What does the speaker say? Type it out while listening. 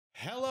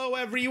Hello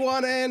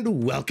everyone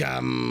and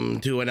welcome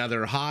to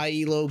another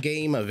high elo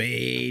game of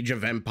Age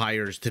of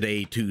Empires.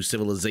 Today, two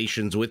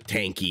civilizations with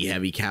tanky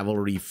heavy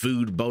cavalry,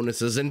 food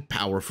bonuses, and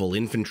powerful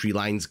infantry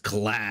lines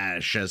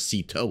clash as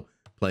Citeaux,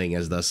 playing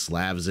as the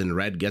Slavs in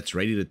red, gets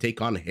ready to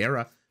take on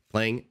Hera,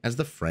 playing as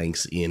the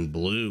Franks in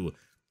blue.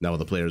 Now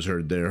the players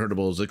herd their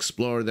herdables,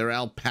 explore their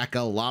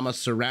alpaca llama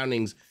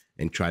surroundings,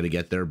 and try to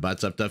get their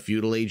butts up to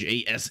Feudal Age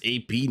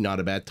ASAP. Not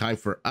a bad time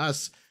for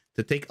us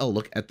to take a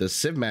look at the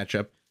civ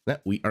matchup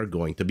that we are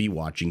going to be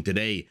watching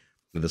today.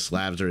 The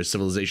Slavs are a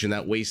civilization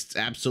that wastes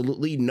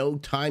absolutely no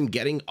time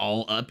getting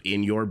all up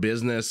in your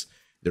business.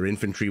 Their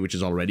infantry, which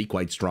is already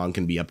quite strong,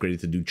 can be upgraded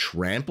to do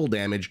trample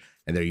damage,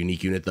 and their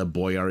unique unit, the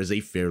Boyar, is a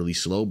fairly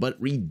slow but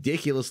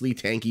ridiculously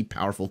tanky,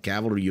 powerful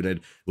cavalry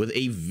unit with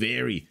a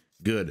very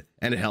good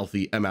and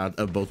healthy amount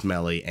of both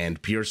melee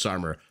and pierce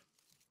armor.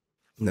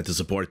 And to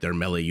support their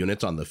melee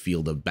units on the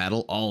field of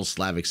battle, all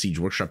Slavic Siege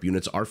Workshop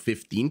units are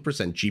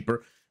 15%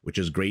 cheaper, which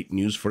is great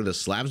news for the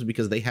Slavs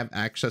because they have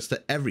access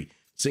to every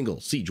single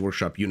Siege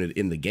Workshop unit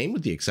in the game,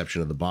 with the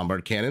exception of the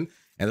Bombard Cannon,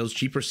 and those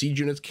cheaper siege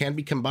units can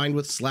be combined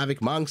with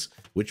Slavic Monks,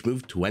 which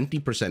move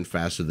 20%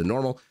 faster than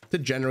normal to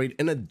generate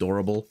an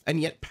adorable and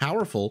yet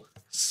powerful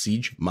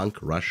Siege Monk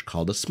rush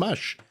called a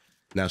Smush.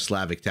 Now,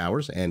 Slavic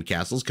towers and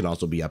castles can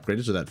also be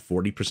upgraded so that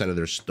 40% of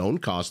their stone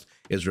cost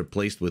is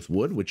replaced with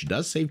wood, which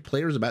does save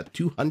players about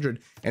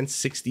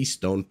 260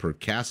 stone per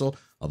castle.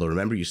 Although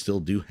remember, you still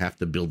do have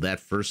to build that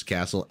first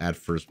castle at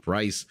first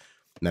price.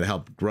 Now, to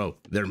help grow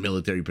their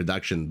military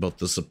production, both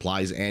the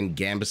supplies and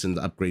Gambeson's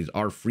upgrades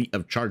are free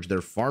of charge. Their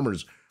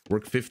farmers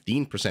work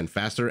 15%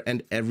 faster,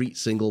 and every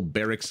single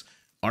barracks,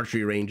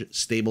 archery range,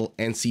 stable,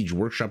 and siege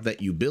workshop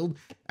that you build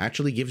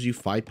actually gives you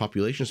 5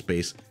 population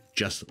space,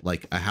 just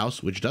like a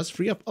house, which does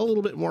free up a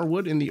little bit more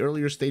wood in the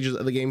earlier stages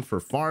of the game for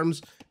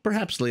farms,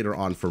 perhaps later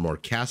on for more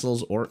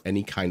castles or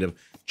any kind of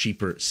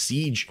cheaper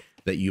siege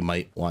that you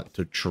might want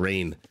to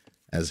train.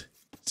 As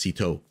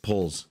Citeaux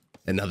pulls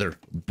another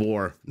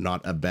boar,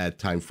 not a bad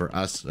time for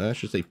us. I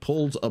should say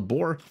pulls a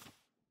boar,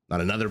 not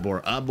another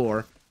boar, a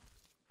boar.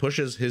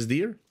 Pushes his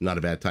deer, not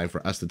a bad time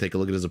for us to take a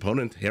look at his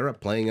opponent. Hera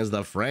playing as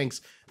the Franks,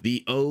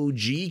 the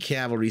OG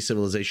cavalry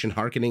civilization,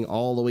 harkening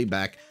all the way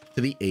back to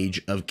the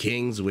Age of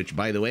Kings, which,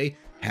 by the way,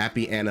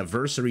 happy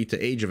anniversary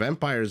to Age of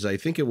Empires. I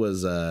think it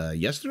was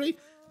yesterday,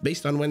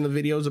 based on when the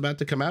video is about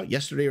to come out,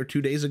 yesterday or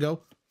 2 days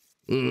ago.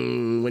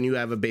 When you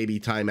have a baby,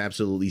 time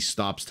absolutely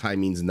stops. Time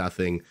means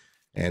nothing,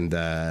 and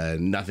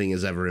nothing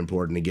is ever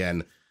important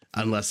again,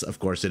 unless, of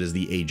course, it is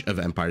the Age of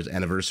Empires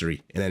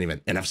anniversary. In any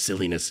event, enough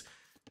silliness.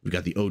 We've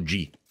got the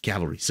OG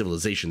cavalry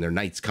civilization. Their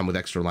knights come with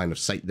extra line of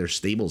sight. Their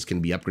stables can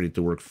be upgraded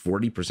to work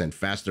 40%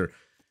 faster,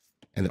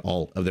 and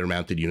all of their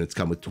mounted units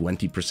come with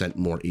 20%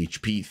 more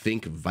HP.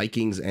 Think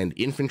Vikings and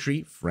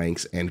infantry,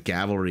 Franks and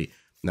cavalry.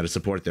 Now, to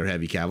support their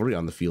heavy cavalry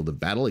on the field of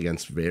battle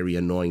against very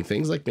annoying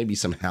things like maybe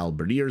some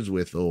halberdiers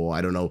with,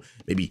 I don't know,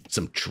 maybe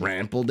some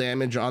trample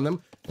damage on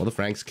them, well, the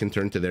Franks can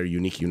turn to their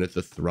unique unit,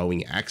 the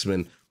Throwing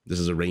Axeman. This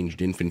is a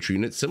ranged infantry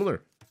unit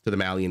similar to the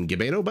Malian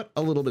Gibbeto, but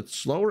a little bit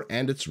slower,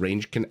 and its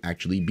range can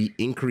actually be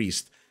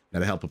increased.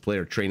 Now, to help a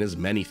player train as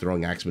many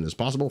Throwing Axemen as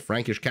possible,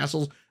 Frankish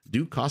castles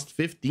do cost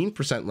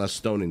 15% less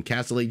stone in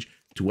Castle Age,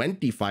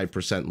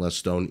 25% less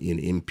stone in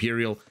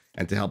Imperial,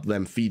 and to help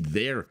them feed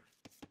their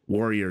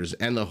warriors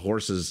and the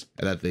horses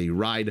that they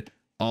ride,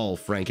 all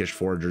Frankish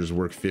foragers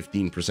work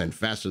 15%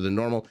 faster than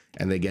normal,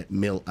 and they get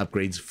mill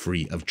upgrades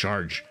free of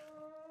charge.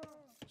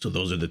 So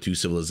those are the two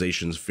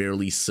civilizations,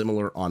 fairly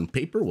similar on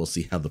paper. We'll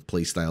see how the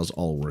playstyles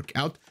all work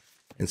out.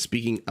 And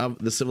speaking of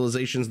the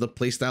civilizations, the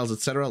playstyles,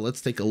 etc.,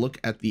 let's take a look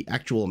at the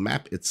actual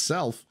map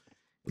itself.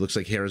 It looks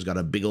like Hera's got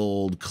a big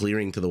old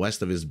clearing to the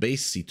west of his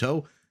base,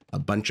 Citeaux, a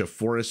bunch of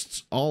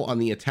forests all on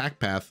the attack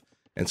path,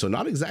 and so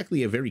not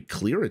exactly a very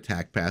clear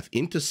attack path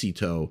into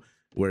Citeaux,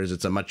 whereas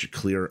it's a much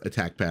clearer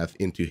attack path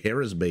into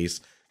Hera's base.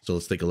 So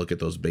let's take a look at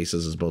those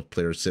bases as both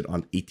players sit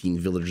on 18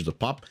 villagers a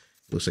pop.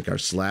 Looks like our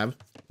Slav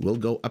will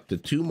go up to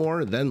 2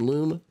 more, then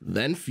Loom,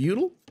 then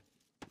Feudal.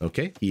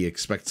 Okay, he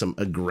expects some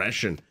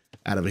aggression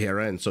out of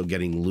Hera, and so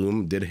getting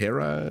Loom. Did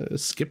Hera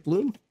skip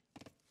Loom?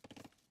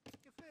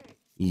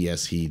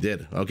 Yes, he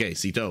did. Okay,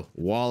 Citeaux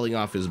walling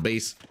off his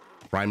base.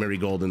 Primary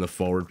gold in the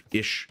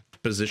forward-ish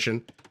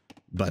position,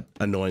 but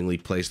annoyingly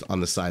placed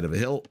on the side of a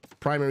hill.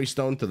 Primary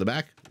stone to the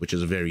back, which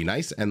is very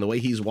nice. And the way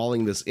he's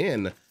walling this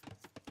in,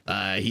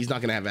 he's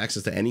not going to have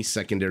access to any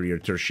secondary or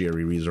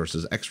tertiary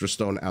resources. Extra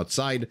stone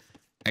outside,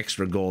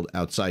 extra gold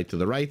outside to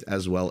the right,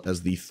 as well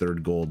as the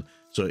third gold.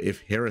 So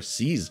if Hera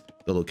sees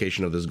the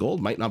location of this gold,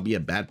 might not be a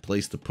bad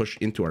place to push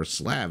into our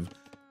Slav,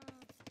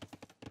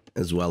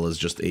 as well as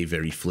just a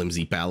very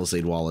flimsy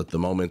palisade wall at the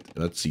moment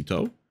at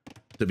Citeaux.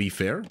 To be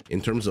fair,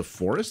 in terms of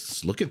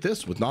forests, look at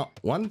this, with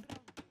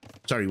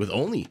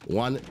only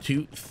 1,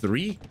 2,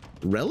 3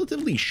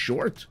 relatively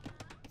short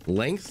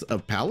lengths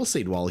of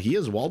palisade wall. He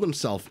has walled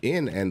himself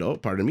in, and oh,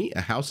 pardon me,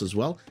 a house as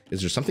well.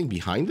 Is there something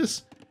behind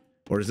this?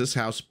 Or is this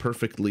house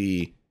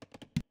perfectly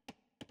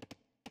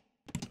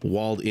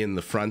walled in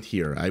the front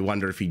here? I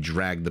wonder if he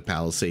dragged the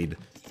palisade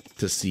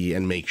to see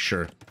and make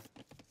sure.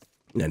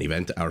 In any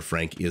event, our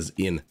Frank is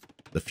in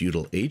the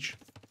Feudal Age.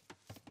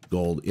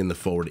 Gold in the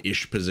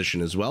forward-ish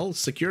position as well.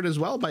 Secured as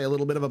well by a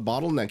little bit of a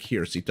bottleneck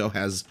here. Sitaux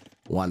has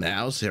one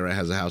house. Hera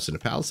has a house in a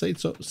palisade.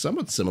 So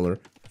somewhat similar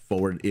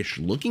forward-ish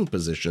looking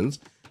positions.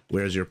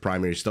 Whereas your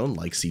primary stone,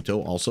 like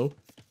Sitaux, also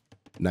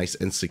nice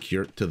and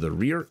secure to the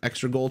rear.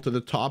 Extra gold to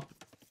the top.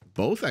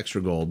 Both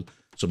extra gold.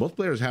 So both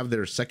players have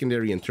their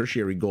secondary and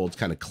tertiary golds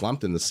kind of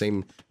clumped in the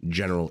same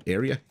general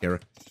area. Hera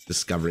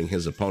discovering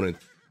his opponent.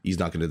 He's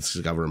not going to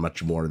discover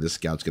much more. This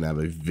scout's going to have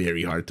a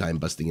very hard time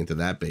busting into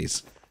that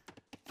base.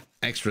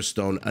 Extra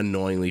stone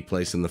annoyingly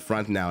placed in the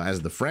front now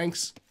as the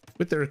Franks,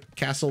 with their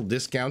castle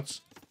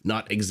discounts,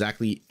 not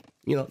exactly,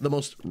 you know, the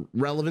most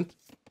relevant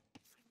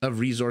of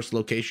resource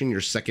location.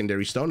 Your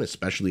secondary stone,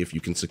 especially if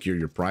you can secure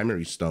your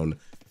primary stone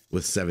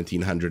with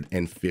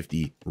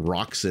 1,750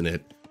 rocks in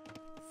it.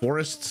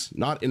 Forests,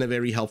 not in a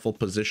very helpful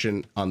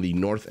position on the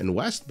north and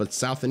west, but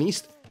south and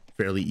east,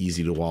 fairly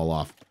easy to wall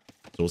off.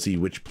 So we'll see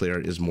which player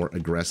is more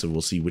aggressive.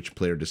 We'll see which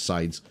player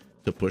decides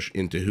to push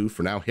into who.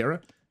 For now,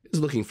 Hera is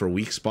looking for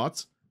weak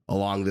spots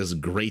along this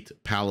great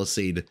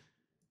palisade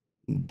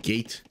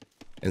gate,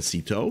 and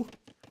Sitaux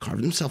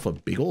carved himself a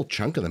big old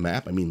chunk of the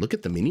map. I mean, look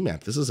at the mini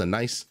map. This is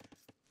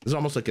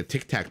almost like a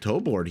tic-tac-toe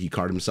board. He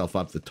carved himself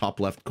up the top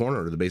left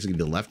corner, or basically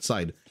the left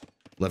side,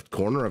 left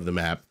corner of the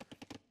map.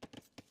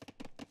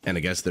 And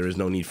I guess there is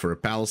no need for a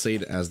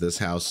palisade as this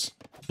house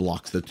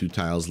blocks the two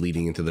tiles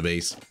leading into the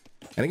base.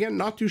 And again,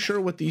 not too sure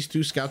what these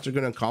two scouts are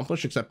going to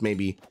accomplish, except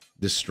maybe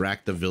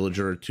distract a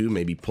villager or two,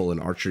 maybe pull an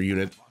archer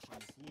unit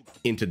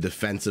into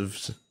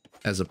defensive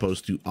as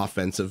opposed to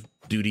offensive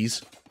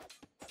duties.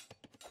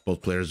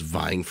 Both players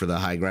vying for the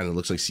high ground. It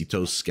looks like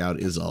Sitaux's scout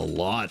is a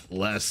lot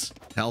less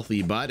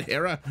healthy, but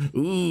Hera,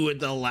 ooh, at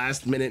the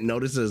last minute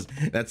notices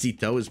that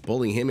Sitaux is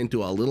pulling him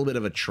into a little bit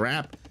of a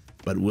trap.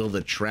 But will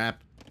the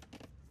trap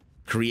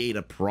create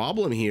a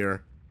problem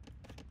here?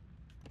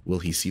 Will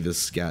he see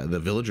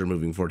the villager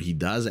moving forward? He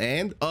does,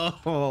 and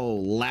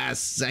oh,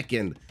 last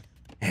second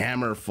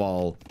hammer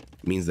fall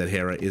means that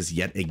Hera is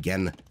yet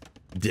again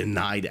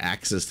denied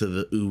access to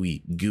the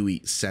ooey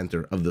gooey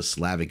center of the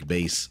Slavic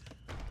base.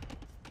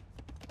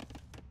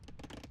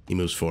 He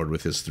moves forward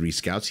with his 3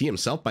 scouts. He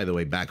himself, by the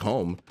way, back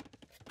home,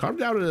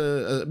 carved out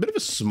a bit of a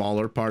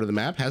smaller part of the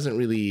map. Hasn't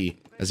really,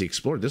 as he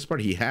explored this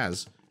part, he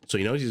has. So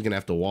he knows he's going to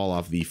have to wall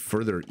off the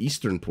further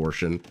eastern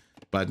portion,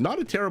 but not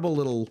a terrible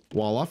little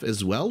wall off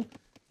as well.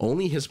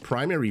 Only his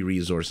primary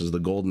resources, the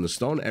gold and the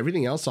stone,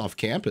 everything else off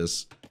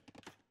campus.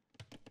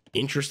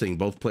 Interesting,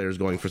 both players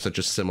going for such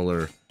a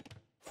similar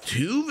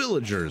 2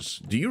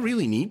 villagers. Do you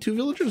really need 2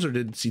 villagers, or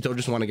did Sitaux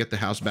just want to get the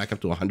house back up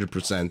to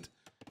 100%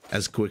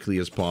 as quickly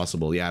as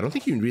possible? Yeah, I don't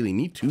think you really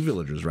need 2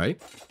 villagers,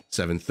 right?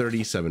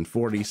 730,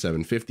 740,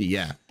 750,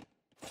 yeah.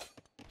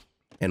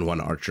 And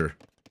 1 archer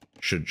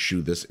should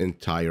shoo this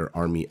entire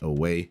army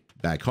away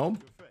back home.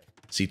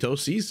 Sitaux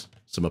sees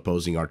some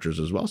opposing archers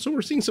as well. So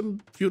we're seeing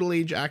some Feudal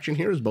Age action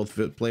here as both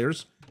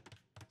players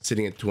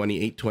sitting at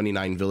 28,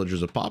 29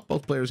 villagers a pop.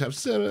 Both players have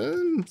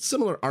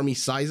similar army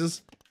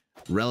sizes,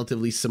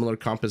 relatively similar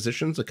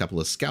compositions, a couple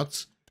of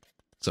scouts,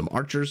 some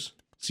archers.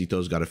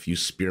 Sitaux's got a few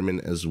spearmen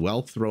as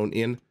well thrown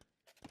in.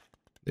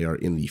 They are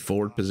in the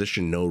forward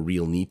position. No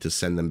real need to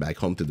send them back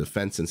home to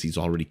defense since he's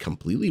already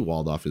completely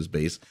walled off his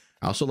base.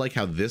 I also like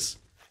how this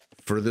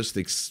furthest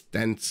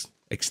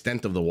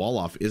extent of the wall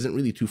off isn't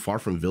really too far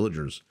from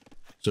villagers.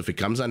 So if it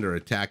comes under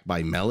attack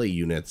by melee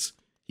units,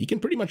 he can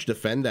pretty much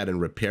defend that and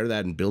repair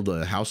that and build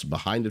a house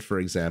behind it, for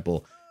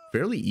example,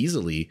 fairly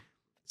easily.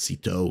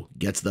 Sitaux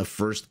gets the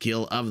first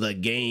kill of the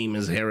game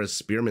as Hera's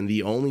spearman,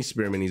 the only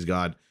spearman he's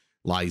got,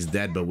 lies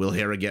dead. But will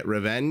Hera get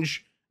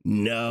revenge?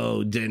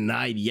 No,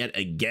 denied yet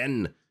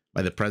again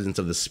by the presence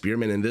of the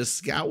spearman and this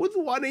scout with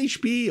 1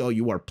 HP. Oh,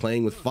 you are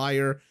playing with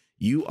fire.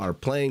 You are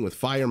playing with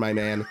fire, my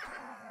man.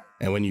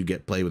 And when you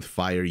get play with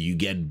fire, you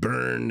get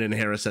burned. And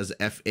Hera says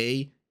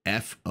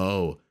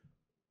F-A-F-O.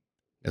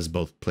 As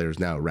both players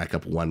now rack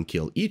up 1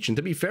 kill each. And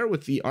to be fair,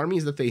 with the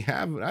armies that they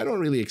have, I don't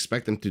really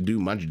expect them to do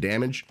much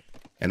damage.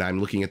 And I'm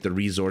looking at the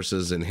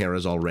resources, and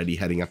Hera's already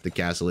heading up to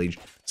Castle Age.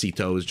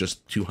 Sitaux is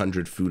just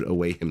 200 food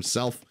away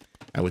himself.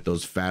 And with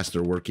those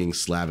faster working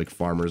Slavic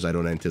farmers, I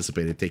don't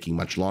anticipate it taking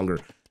much longer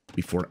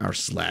before our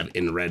Slav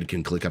in red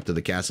can click up to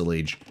the Castle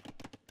Age.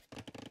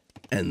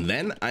 And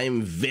then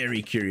I'm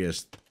very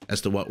curious as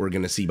to what we're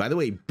going to see. By the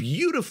way,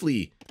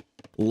 beautifully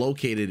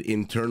located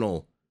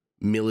internal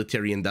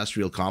military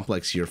industrial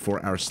complex here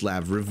for our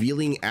Slav,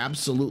 revealing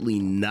absolutely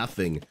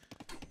nothing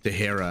to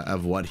Hera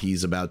of what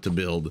he's about to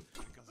build.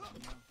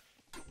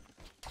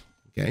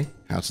 Okay,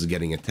 house is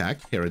getting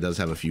attacked. Hera does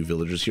have a few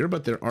villagers here,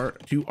 but there are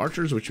 2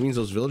 archers, which means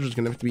those villagers are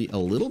going to have to be a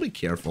little bit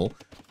careful.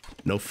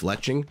 No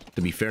fletching.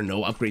 To be fair,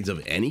 no upgrades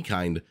of any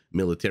kind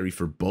military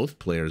for both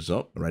players.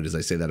 Oh, right as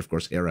I say that, of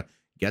course, Hera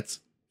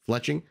gets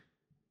fletching.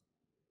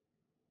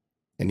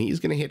 And he's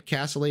going to hit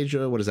Castle Age,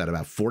 what is that,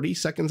 about 40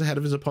 seconds ahead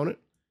of his opponent?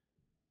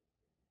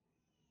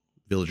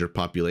 Villager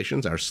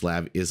populations, our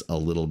Slav is a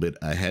little bit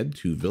ahead,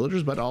 2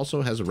 villagers, but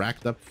also has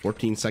racked up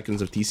 14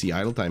 seconds of TC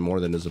idle time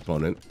more than his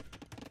opponent.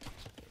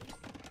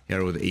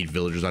 Hera with 8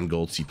 villagers on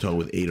gold. Sitaux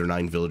with 8 or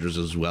 9 villagers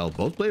as well.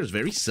 Both players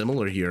very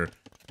similar here.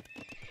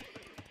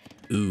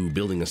 Ooh,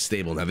 building a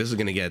stable. Now, this is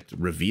going to get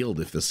revealed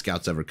if the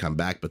scouts ever come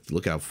back, but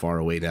look how far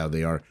away now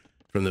they are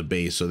from the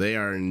base. So they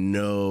are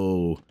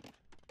no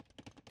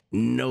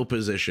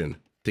position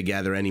to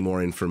gather any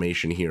more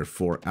information here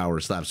for our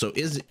slab. So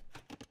is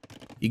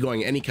he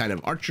going any kind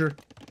of archer?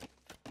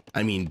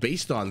 I mean,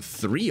 based on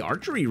 3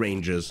 archery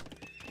ranges,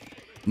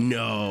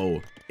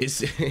 no. Is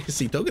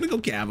Sitaux going to go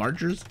cav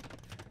archers?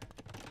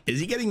 Is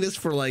he getting this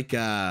for like,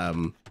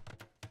 oh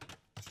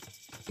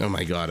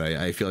my god,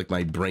 I feel like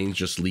my brain's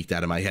just leaked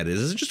out of my head. Is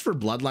this just for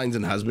bloodlines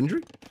and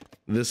husbandry?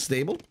 This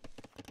stable?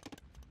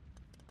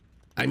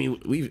 I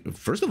mean,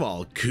 first of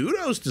all,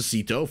 kudos to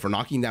Sitaux for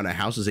knocking down a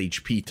house's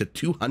HP to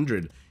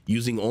 200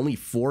 using only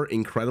 4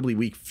 incredibly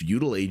weak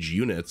Feudal Age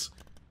units.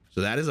 So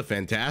that is a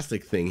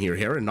fantastic thing here.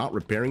 Hera not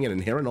repairing it,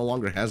 and Hera no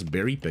longer has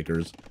berry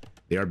pickers.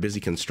 They are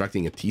busy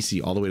constructing a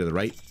TC all the way to the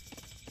right.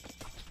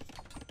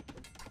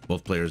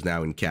 Both players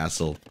now in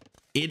castle.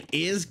 It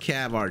is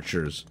cav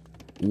archers.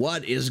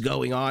 What is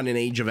going on in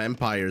Age of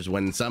Empires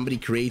when somebody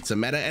creates a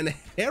meta? And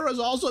Hera's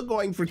also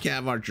going for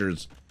cav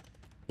archers.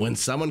 When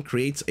someone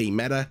creates a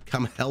meta,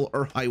 come hell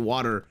or high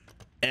water,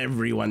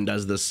 everyone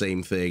does the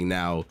same thing.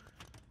 Now,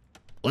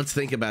 let's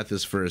think about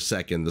this for a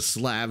second. The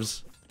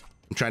Slavs,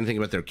 I'm trying to think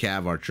about their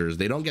cav archers.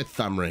 They don't get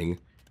thumb ring.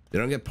 They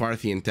don't get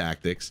Parthian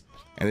tactics.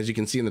 And as you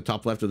can see in the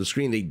top left of the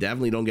screen, they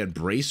definitely don't get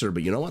bracer.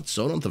 But you know what?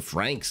 So don't the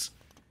Franks.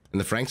 And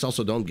the Franks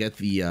also don't get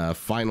the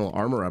final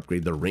armor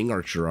upgrade, the ring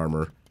archer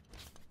armor.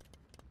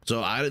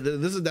 So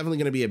this is definitely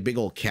going to be a big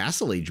old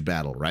Castle Age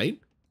battle, right?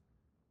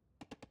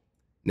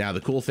 Now, the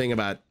cool thing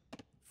about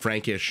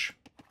Frankish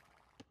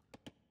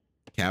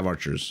cav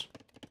archers,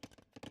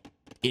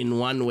 in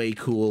one way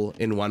cool,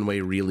 in one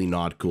way really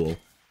not cool.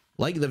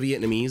 Like the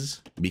Vietnamese,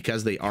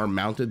 because they are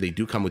mounted, they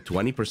do come with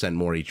 20%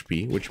 more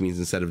HP, which means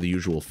instead of the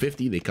usual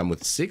 50, they come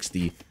with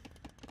 60.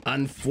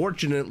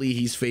 Unfortunately,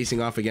 he's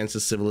facing off against a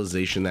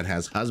civilization that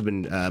has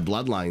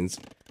bloodlines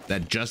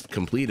that just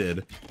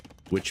completed,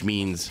 which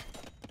means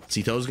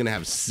Sitau's going to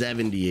have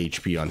 70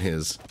 HP on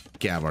his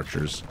cav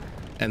archers,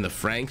 and the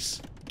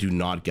Franks do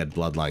not get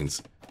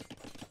bloodlines.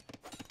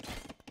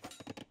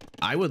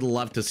 I would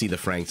love to see the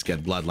Franks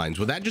get bloodlines.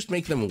 Would that just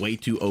make them way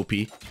too OP?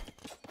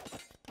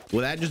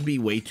 Would that just be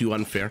way too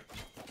unfair?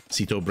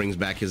 Sitaux brings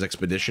back his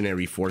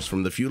expeditionary force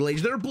from the Feudal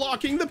Age. They're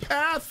blocking the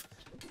path!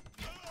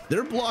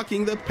 They're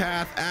blocking the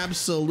path.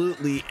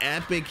 Absolutely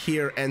epic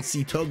here. And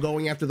Sitaux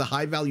going after the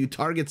high value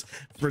targets.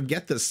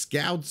 Forget the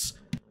scouts.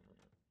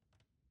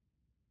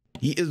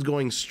 He is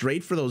going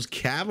straight for those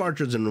cav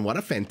archers, and what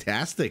a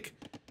fantastic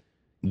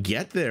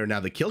get there. Now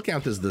the kill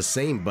count is the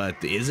same,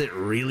 but is it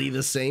really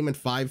the same at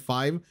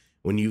 5-5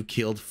 when you've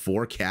killed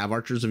 4 cav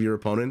archers of your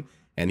opponent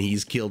and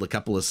he's killed a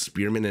couple of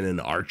spearmen and an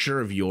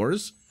archer of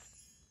yours?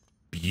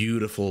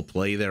 Beautiful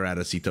play there out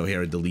of Sitaux.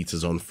 Hera deletes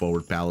his own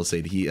forward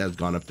palisade. He has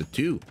gone up to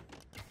 2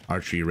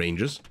 archery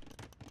ranges.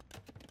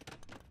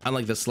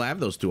 Unlike the Slav,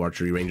 those 2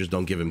 archery ranges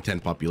don't give him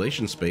 10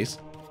 population space.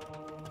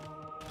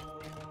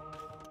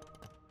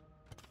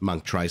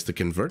 Monk tries to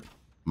convert.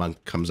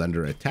 Monk comes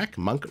under attack.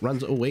 Monk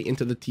runs away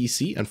into the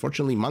TC.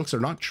 Unfortunately, monks are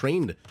not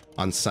trained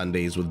on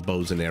Sundays with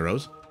bows and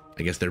arrows.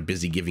 I guess they're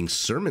busy giving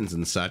sermons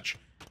and such,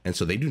 and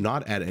so they do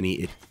not add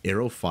any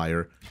arrow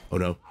fire. Oh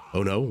no,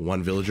 oh no,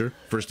 1 villager.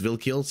 First vill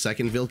kill,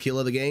 second vill kill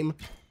of the game.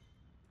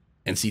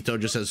 And Sitaux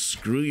just says,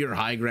 screw your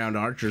high ground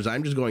archers.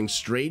 I'm just going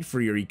straight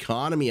for your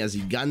economy as he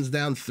guns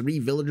down 3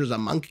 villagers, a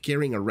monk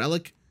carrying a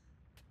relic.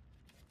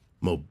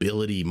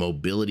 Mobility,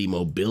 mobility,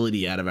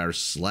 mobility out of our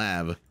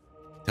Slav.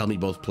 Tell me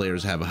both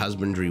players have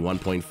husbandry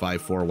 1.54,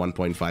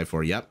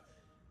 1.54. Yep.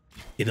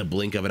 In a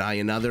blink of an eye,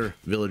 another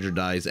villager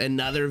dies.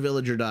 Another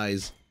villager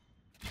dies.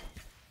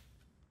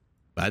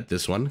 But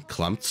this one,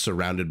 clumped,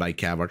 surrounded by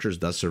cav archers,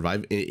 does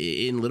survive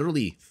in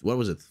literally, what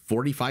was it,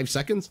 45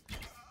 seconds?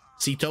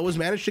 Sitaux has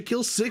managed to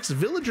kill 6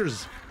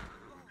 villagers.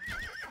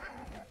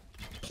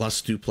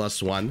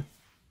 +2/+1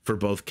 for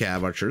both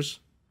cav archers.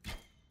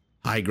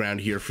 High ground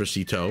here for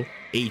Sitaux.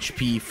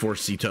 HP for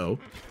Sitaux.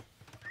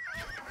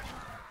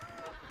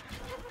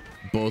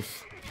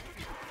 Both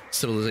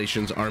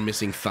civilizations are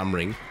missing thumb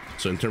ring.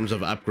 So in terms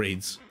of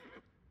upgrades,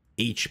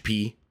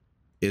 HP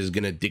is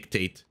going to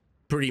dictate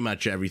pretty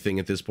much everything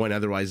at this point.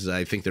 Otherwise,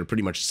 I think they're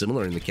pretty much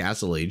similar in the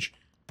Castle Age.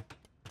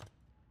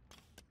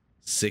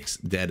 6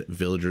 dead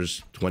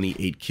villagers,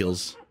 28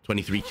 kills,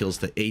 23 kills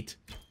to 8.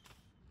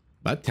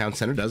 But Town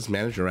Center does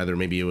manage, or rather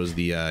maybe it was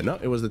the, no,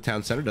 it was the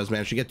Town Center does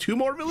manage to get 2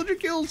 more villager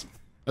kills.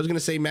 I was going to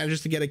say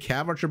manages to get a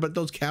cav archer, but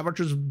those cav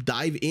archers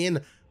dive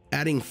in,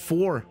 adding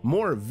 4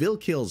 more vill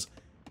kills.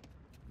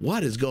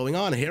 What is going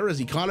on?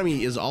 Hera's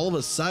economy is all of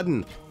a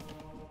sudden,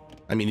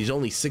 I mean, he's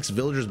only 6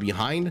 villagers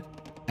behind,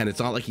 and it's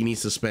not like he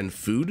needs to spend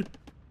food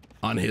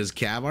on his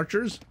cav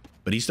archers,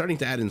 but he's starting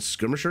to add in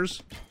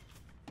skirmishers.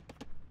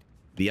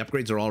 The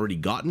upgrades are already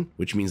gotten,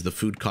 which means the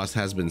food cost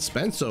has been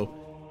spent.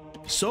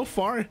 So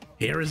far,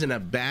 Hera's in a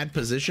bad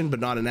position, but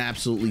not an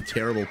absolutely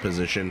terrible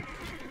position.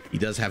 He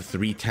does have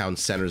 3 town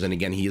centers, and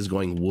again, he is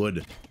going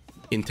wood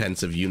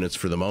intensive units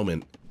for the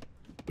moment,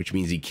 which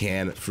means he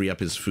can free up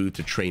his food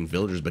to train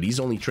villagers, but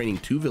he's only training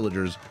 2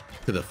 villagers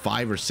to the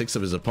 5 or 6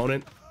 of his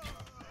opponent.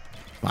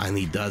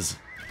 Finally does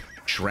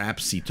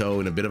trap Sitaux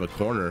in a bit of a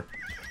corner,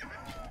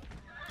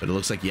 but it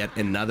looks like yet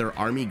another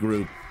army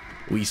group.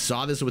 We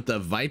saw this with the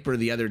Viper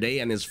the other day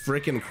and his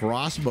freaking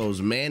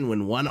crossbows. Man,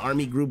 when one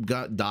army group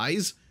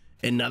dies,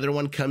 another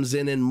one comes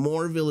in and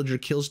more villager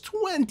kills.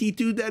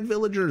 22 dead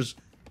villagers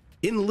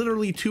in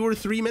literally 2 or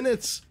 3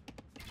 minutes.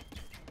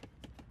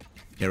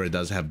 Hera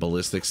does have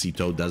ballistics.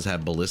 Sitaux does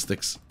have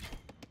ballistics.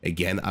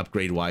 Again,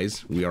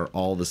 upgrade-wise, we are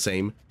all the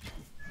same.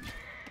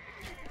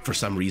 For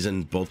some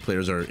reason, both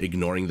players are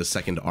ignoring the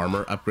second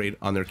armor upgrade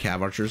on their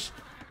cav archers.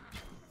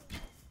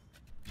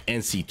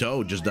 And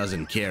Sitaux just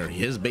doesn't care.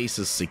 His base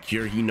is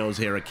secure. He knows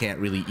Hera can't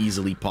really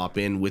easily pop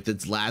in. With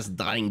its last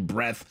dying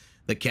breath,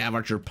 the cav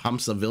archer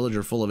pumps a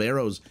villager full of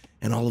arrows,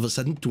 and all of a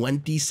sudden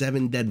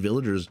 27 dead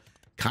villagers.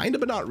 Kind of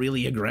but not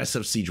really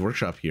aggressive siege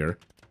workshop here.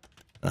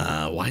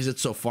 Why is it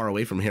so far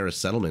away from Hera's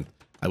settlement?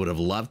 I would have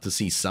loved to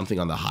see something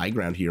on the high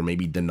ground here,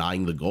 maybe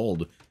denying the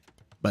gold.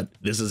 But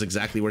this is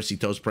exactly where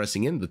Sitaux's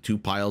pressing in, the 2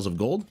 piles of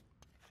gold.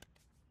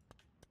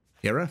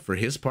 Hera, for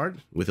his part,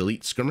 with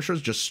elite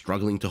skirmishers, just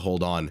struggling to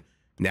hold on.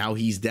 Now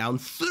he's down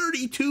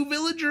 32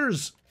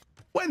 villagers.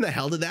 When the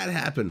hell did that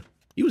happen?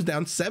 He was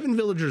down 7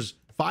 villagers,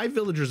 5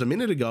 villagers a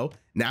minute ago.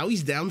 Now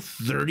he's down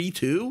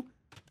 32.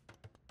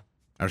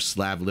 Our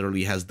Slav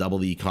literally has double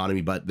the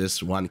economy, but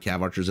this one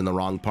cav archer's in the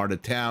wrong part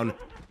of town.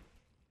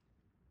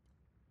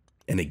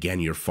 And again,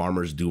 your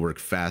farmers do work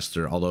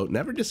faster, although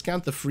never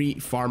discount the free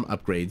farm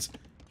upgrades,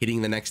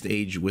 hitting the next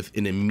age with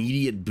an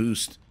immediate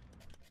boost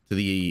to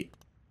the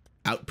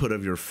output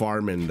of your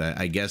farm, and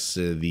I guess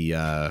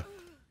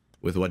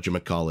with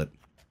whatchamacallit.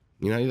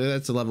 You know,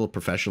 that's the level of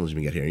professionalism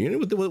you get here. You know,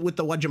 with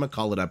the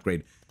whatchamacallit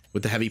upgrade,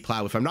 with the heavy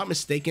plow. If I'm not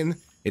mistaken,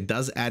 it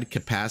does add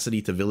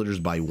capacity to villagers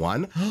by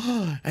 1.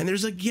 And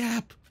there's a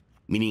gap.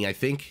 Meaning, I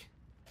think,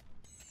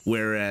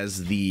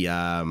 whereas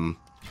the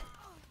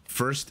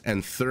first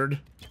and third,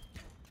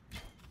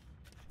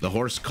 the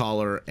horse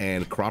collar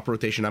and crop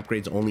rotation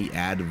upgrades only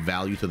add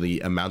value to the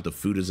amount of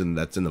food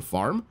that's in the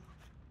farm.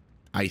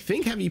 I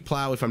think heavy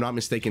plow, if I'm not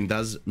mistaken,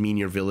 does mean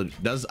your village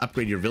does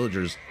upgrade your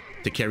villagers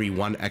to carry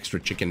 1 extra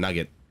chicken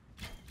nugget.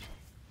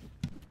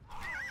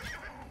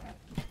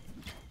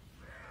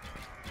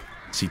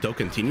 Sitaux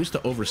continues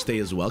to overstay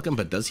his welcome,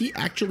 but does he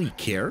actually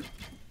care?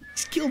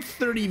 He's killed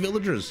 30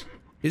 villagers.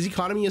 His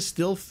economy is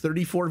still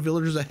 34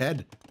 villagers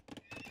ahead.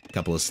 A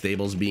couple of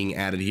stables being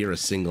added here, a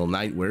single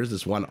knight. Where's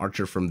this one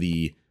archer from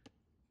the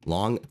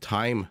long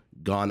time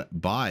gone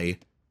by?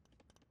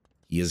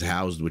 He is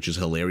housed, which is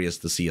hilarious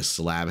to see a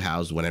Slav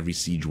housed when every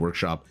siege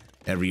workshop,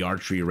 every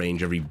archery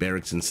range, every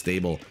barracks and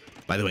stable.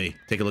 By the way,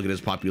 take a look at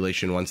his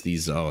population once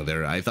these... Oh,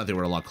 I thought they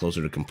were a lot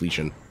closer to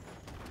completion.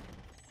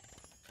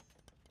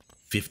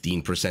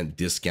 15%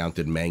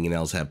 discounted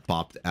mangonels have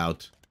popped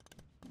out.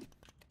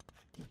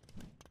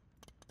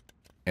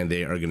 And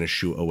they are going to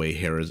shoo away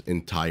Hera's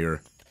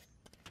entire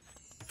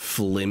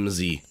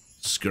flimsy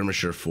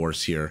skirmisher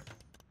force here.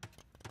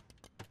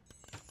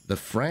 The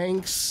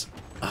Franks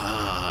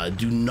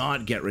do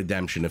not get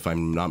redemption, if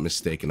I'm not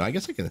mistaken. I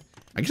guess I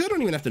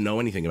don't even have to know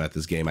anything about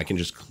this game. I can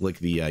just click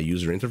the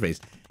user interface.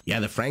 Yeah,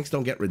 the Franks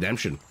don't get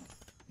redemption,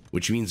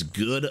 which means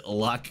good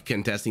luck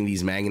contesting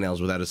these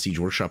mangonels without a siege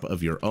workshop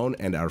of your own.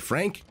 And our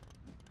Frank,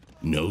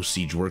 no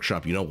siege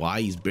workshop. You know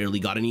why? He's barely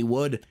got any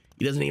wood.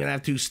 He doesn't even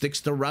have 2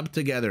 sticks to rub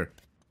together.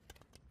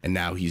 And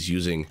now he's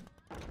using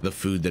the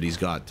food that he's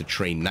got to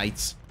train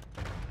knights.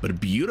 But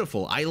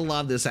beautiful. I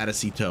love this out of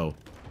Sitaux.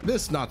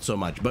 This, not so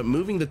much. But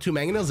moving the 2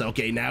 mangonels,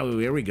 okay, now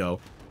here we go.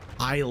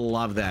 I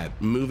love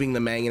that. Moving the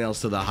mangonels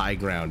to the high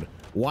ground.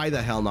 Why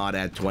the hell not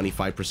add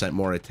 25%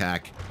 more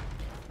attack?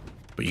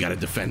 But you got to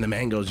defend the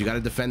mangoes. You got to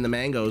defend the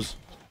mangoes.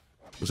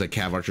 Looks like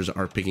cav archers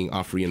are picking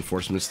off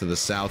reinforcements to the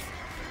south.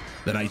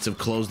 The knights have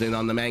closed in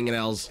on the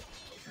mangonels.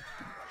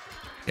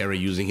 Hera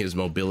using his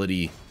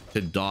mobility to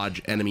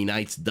dodge enemy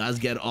knights. Does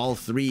get all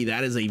 3.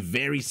 That is a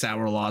very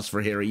sour loss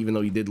for Hera, even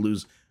though he did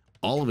lose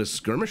all of his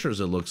skirmishers,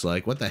 it looks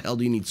like. What the hell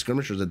do you need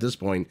skirmishers at this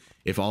point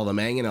if all the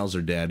mangonels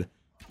are dead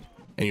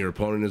and your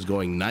opponent is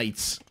going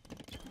knights?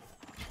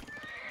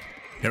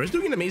 Hera's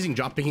doing an amazing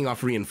job picking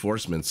off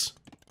reinforcements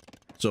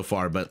so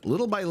far, but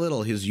little by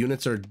little his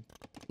units are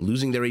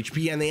losing their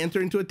HP and they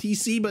enter into a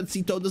TC, but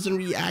Sitaux doesn't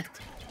react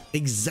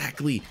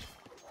exactly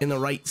in the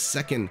right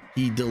second.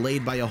 He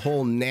delayed by a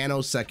whole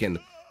nanosecond,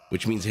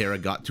 which means Hera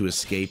got to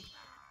escape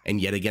and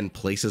yet again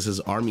places his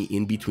army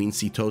in between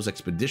Sitaux's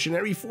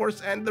expeditionary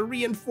force and the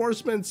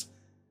reinforcements.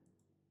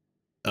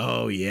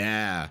 Oh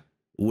yeah,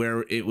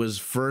 where it was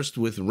first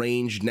with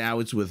range, now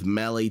it's with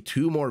melee.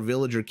 2 more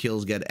villager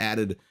kills get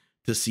added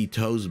to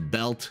Sitaux's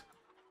belt.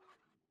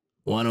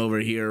 One over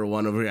here,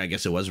 one over here. I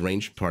guess it was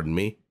ranged, pardon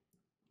me.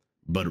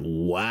 But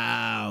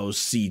wow,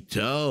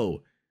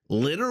 Sitaux,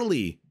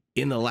 literally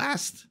in the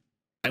last,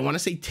 I want to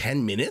say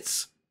 10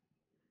 minutes,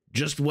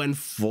 just went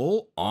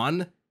full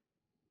on.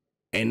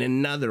 And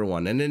another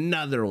one, and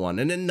another one,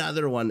 and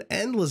another one.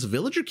 Endless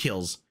villager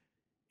kills.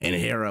 And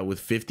Hera with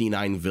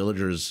 59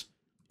 villagers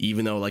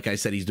even though, like I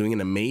said, he's doing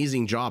an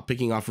amazing job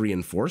picking off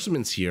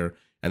reinforcements here,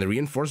 and the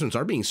reinforcements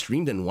are being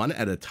streamed in one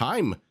at a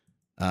time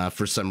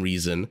for some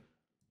reason.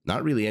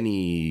 Not really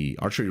any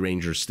archery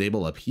ranger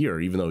stable up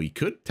here, even though he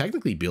could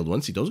technically build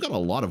one. Sitaux's got a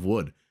lot of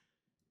wood.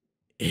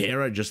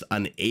 Hera just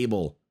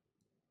unable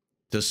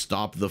to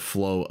stop the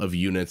flow of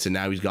units, and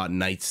now he's got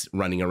knights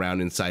running around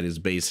inside his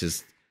base,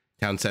 his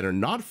town center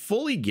not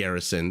fully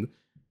garrisoned,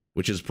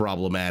 which is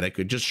problematic.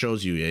 It just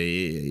shows you,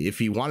 if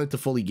he wanted to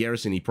fully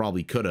garrison, he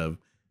probably could have,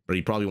 but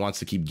he probably wants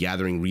to keep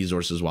gathering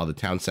resources while the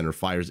town center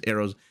fires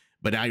arrows.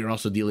 But now you're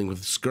also dealing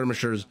with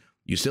skirmishers.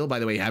 You still, by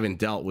the way, haven't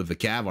dealt with the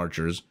cav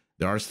archers.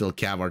 There are still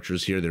cav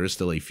archers here. There is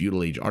still a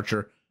feudal age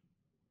archer,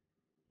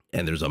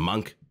 and there's a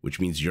monk, which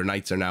means your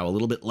knights are now a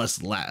little bit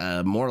less,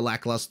 more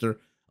lackluster,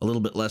 a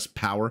little bit less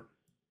power.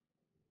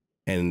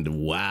 And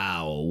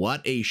wow,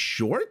 what a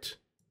short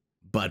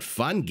but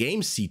fun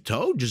game.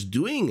 Sitaux just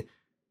doing,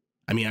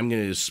 I mean, I'm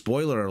going to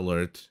spoiler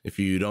alert. If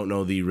you don't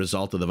know the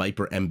result of the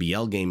Viper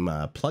MBL game,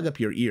 plug up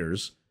your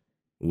ears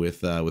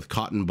with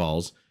cotton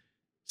balls.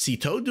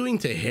 Sitaux doing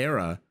to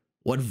Hera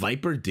what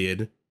Viper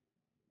did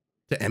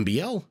to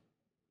MBL,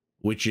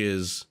 which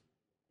is,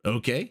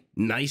 okay,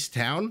 nice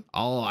town.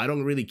 I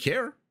don't really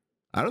care.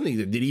 I don't think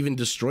that did even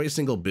destroy a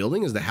single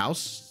building. Is the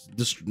house,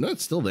 no,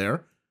 it's still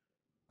there.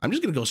 I'm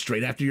just going to go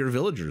straight after your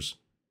villagers.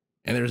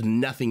 And there's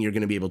nothing you're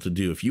going to be able to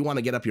do. If you want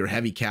to get up your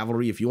heavy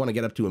cavalry, if you want to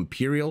get up to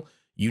Imperial,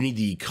 you need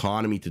the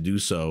economy to do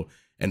so.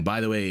 And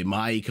by the way,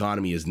 my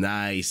economy is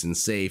nice and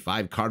safe.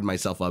 I've carved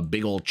myself a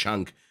big old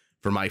chunk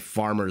for my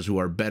farmers who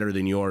are better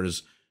than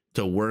yours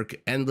to work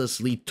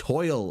endlessly,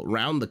 toil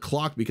round the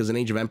clock, because in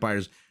Age of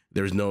Empires,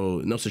 there's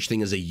no such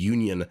thing as a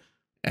union,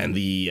 and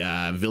the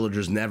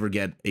villagers never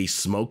get a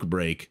smoke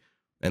break,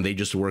 and they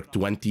just work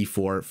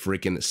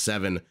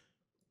 24/7,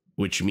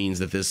 which means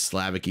that this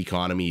Slavic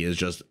economy is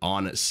just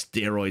on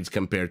steroids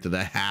compared to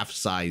the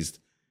half-sized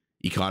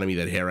economy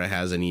that Hera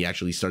has, and he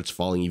actually starts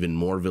falling even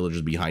more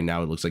villagers behind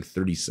now. It looks like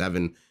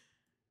 37.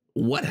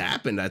 What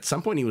happened? At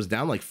some point, he was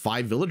down like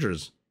 5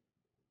 villagers,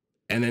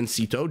 and then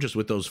Sitaux, just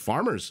with those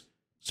farmers,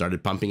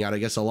 started pumping out, I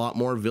guess, a lot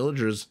more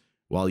villagers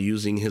while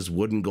using his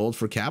wood and gold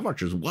for cav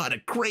archers. What a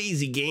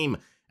crazy game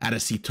out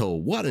of Sitaux.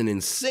 What an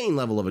insane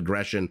level of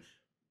aggression.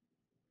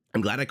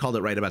 I'm glad I called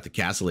it right about the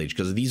Castle Age,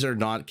 because these are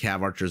not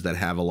cav archers that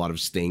have a lot of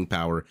staying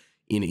power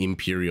in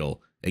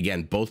Imperial.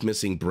 Again, both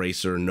missing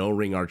Bracer, no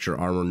ring archer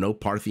armor, no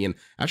Parthian.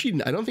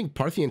 Actually, I don't think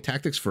Parthian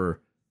tactics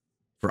for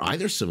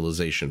either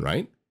civilization,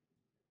 right?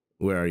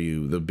 Where are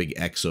you? The big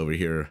X over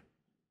here.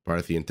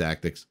 Parthian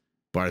tactics.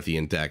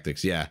 Parthian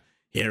tactics, yeah.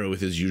 Hera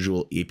with his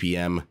usual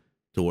APM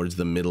towards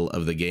the middle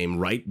of the game,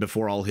 right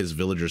before all his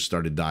villagers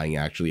started dying,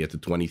 actually, at the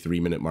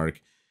 23-minute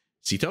mark.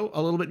 Sitaux,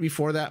 a little bit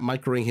before that,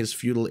 microing his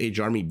Feudal Age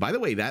army. By the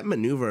way, that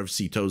maneuver of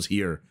Sitaux's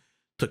here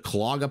to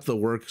clog up the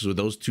works with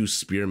those 2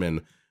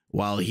 spearmen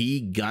while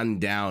he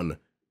gunned down,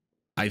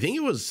 I think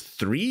it was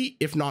 3,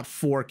 if not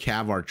 4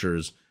 cav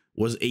archers,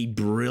 was a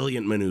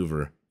brilliant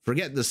maneuver.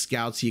 Forget the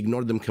scouts. He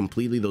ignored them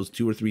completely, those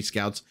 2 or 3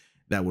 scouts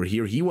that were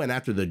here. He went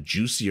after the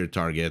juicier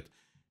target,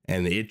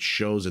 and it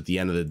shows at the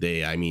end of the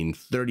day. I mean,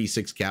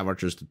 36 cav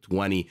archers to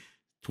 20,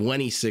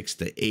 26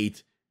 to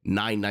 8,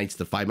 9 knights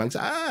to 5 monks.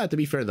 To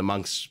be fair, the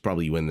monks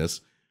probably win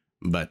this.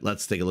 But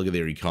let's take a look at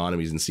their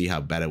economies and see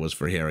how bad it was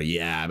for Hera.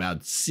 Yeah,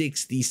 about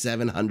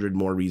 6,700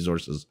 more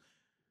resources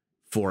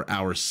for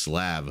our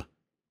Slav.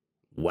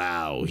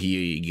 Wow,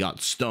 he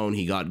got stone,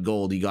 he got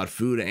gold, he got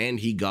food, and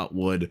he got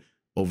wood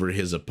over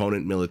his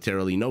opponent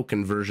militarily. No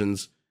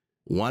conversions.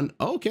 One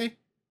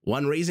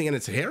raising, and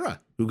it's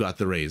Hera who got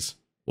the raise.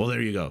 Well,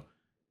 there you go.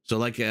 So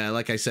like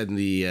I said in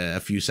the a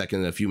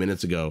few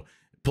minutes ago,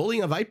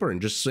 pulling a Viper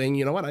and just saying,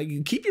 you know what,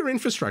 keep your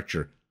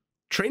infrastructure,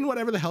 train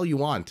whatever the hell you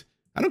want.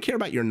 I don't care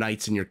about your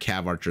knights and your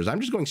cav archers. I'm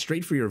just going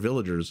straight for your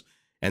villagers.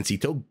 And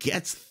Sitaux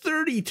gets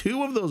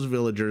 32 of those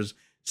villagers,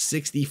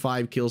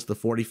 65 kills to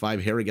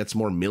 45. Hera gets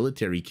more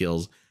military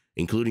kills,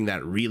 including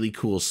that really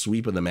cool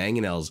sweep of the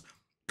mangonels.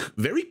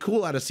 Very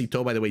cool out of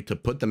Sitaux, by the way, to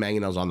put the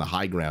mangonels on the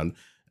high ground.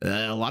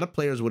 A lot of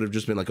players would have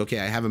just been like, okay,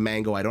 I have a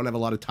mango. I don't have a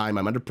lot of time.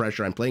 I'm under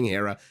pressure. I'm playing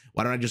Hera.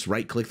 Why don't I just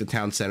right-click the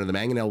town center? The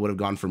mangonel would have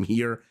gone from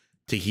here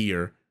to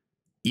here.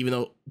 Even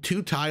though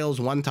 2 tiles,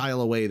 1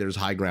 tile away, there's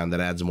high ground that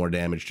adds more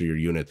damage to your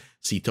unit.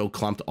 Sitaux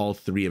clumped all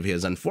 3 of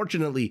his.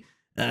 Unfortunately,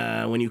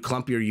 when you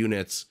clump your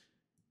units,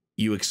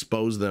 you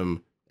expose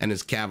them, and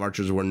his cav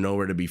archers were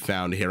nowhere to be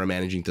found. Hera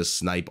managing to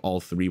snipe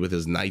all 3 with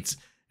his knights,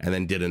 and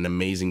then did an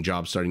amazing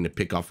job starting to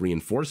pick off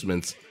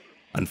reinforcements.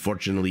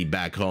 Unfortunately,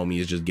 back home,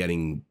 he is just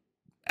getting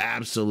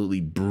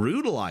absolutely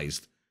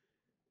brutalized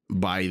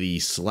by the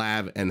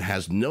Slav and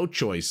has no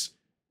choice,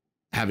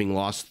 having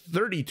lost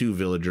 32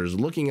 villagers.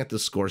 Looking at the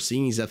score,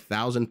 seeing he's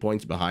 1,000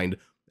 points behind,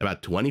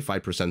 about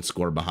 25%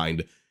 score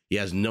behind, he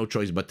has no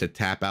choice but to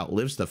tap out,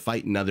 lives to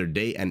fight another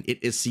day, and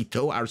it is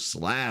Sitaux, our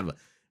Slav,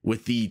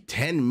 with the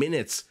 10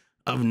 minutes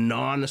of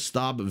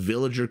non-stop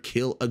villager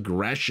kill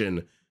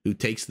aggression, who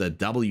takes the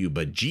W.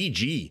 But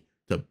GG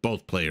to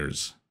both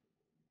players.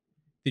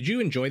 Did you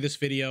enjoy this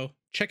video?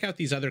 Check out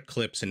these other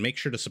clips and make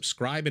sure to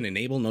subscribe and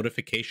enable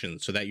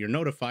notifications so that you're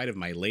notified of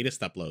my latest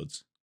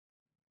uploads.